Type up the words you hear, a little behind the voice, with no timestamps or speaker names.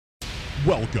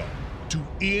Welcome to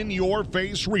In Your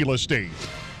Face Real Estate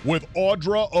with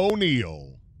Audra O'Neill.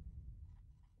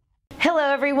 Hello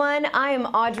everyone, I am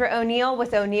Audra O'Neill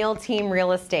with O'Neill Team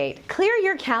Real Estate. Clear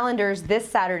your calendars this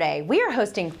Saturday. We are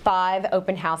hosting 5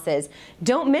 open houses.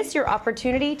 Don't miss your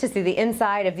opportunity to see the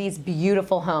inside of these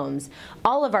beautiful homes.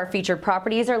 All of our featured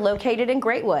properties are located in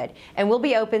Greatwood and will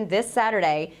be open this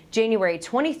Saturday, January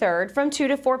 23rd from 2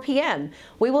 to 4 p.m.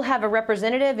 We will have a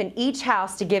representative in each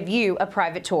house to give you a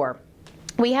private tour.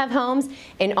 We have homes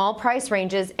in all price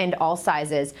ranges and all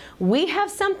sizes. We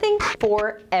have something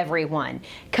for everyone.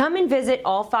 Come and visit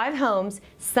all 5 homes,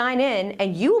 sign in,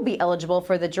 and you will be eligible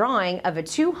for the drawing of a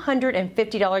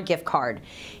 $250 gift card.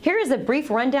 Here is a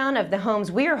brief rundown of the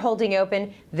homes we are holding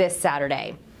open this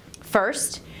Saturday.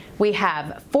 First, we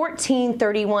have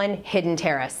 1431 Hidden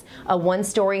Terrace, a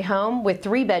 1-story home with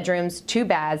 3 bedrooms, 2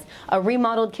 baths, a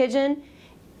remodeled kitchen,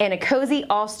 and a cozy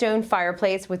all-stone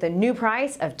fireplace with a new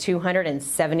price of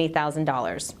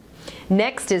 $270,000.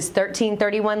 Next is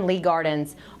 1331 Lee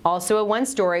Gardens, also a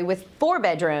 1-story with 4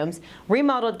 bedrooms,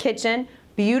 remodeled kitchen,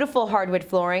 beautiful hardwood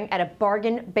flooring at a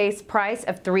bargain base price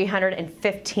of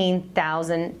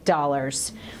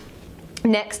 $315,000.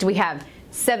 Next we have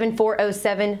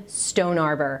 7407 Stone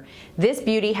Arbor. This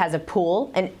beauty has a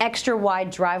pool, an extra wide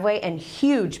driveway, and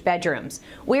huge bedrooms.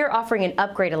 We are offering an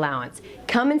upgrade allowance.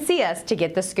 Come and see us to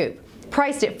get the scoop.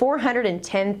 Priced at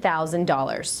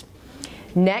 $410,000.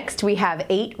 Next, we have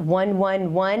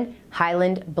 8111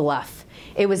 Highland Bluff.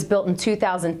 It was built in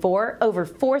 2004, over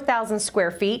 4,000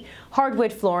 square feet,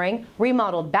 hardwood flooring,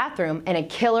 remodeled bathroom, and a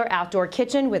killer outdoor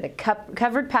kitchen with a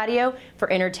covered patio for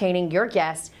entertaining your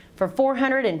guests for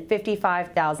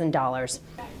 $455,000.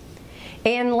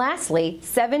 And lastly,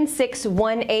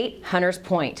 7618 Hunters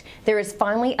Point. There is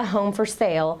finally a home for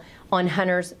sale on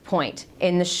Hunters Point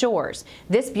in the Shores.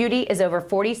 This beauty is over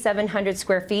 4,700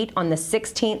 square feet on the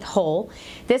 16th hole.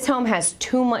 This home has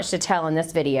too much to tell in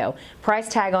this video. Price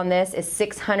tag on this is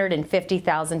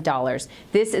 $650,000.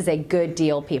 This is a good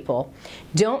deal, people.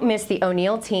 Don't miss the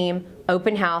O'Neill Team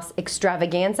Open House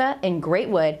Extravaganza in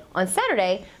Greatwood on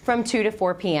Saturday from 2 to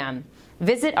 4 p.m.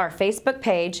 Visit our Facebook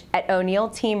page at O'Neill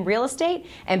Team Real Estate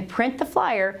and print the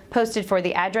flyer posted for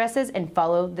the addresses and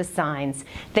follow the signs.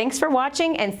 Thanks for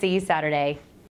watching and see you Saturday.